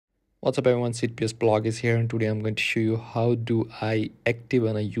What's up everyone, CPS blog is here and today I'm going to show you how do I active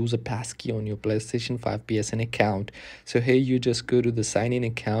and I use a passkey on your PlayStation 5 PSN account. So here you just go to the sign in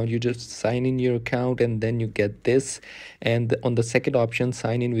account, you just sign in your account and then you get this, and on the second option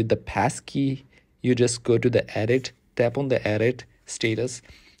sign in with the passkey, you just go to the edit, tap on the edit status.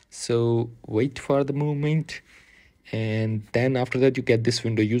 So wait for the moment, and then after that you get this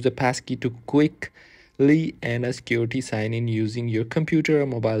window. Use the passkey to quickly and a security sign in using your computer or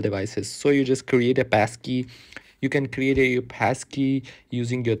mobile devices. So you just create a passkey. You can create your passkey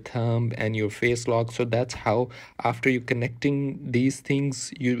using your thumb and your face lock. So that's how, after you connecting these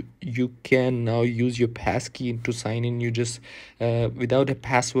things, you can now use your passkey to sign in. You just without a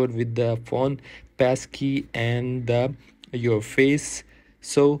password, with the phone passkey and your face,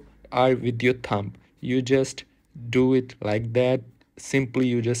 so or with your thumb, you just do it like that. Simply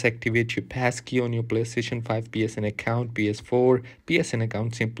you just activate your passkey on your PlayStation 5 PSN account, PS4 PSN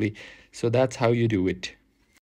account simply. So that's how you do it.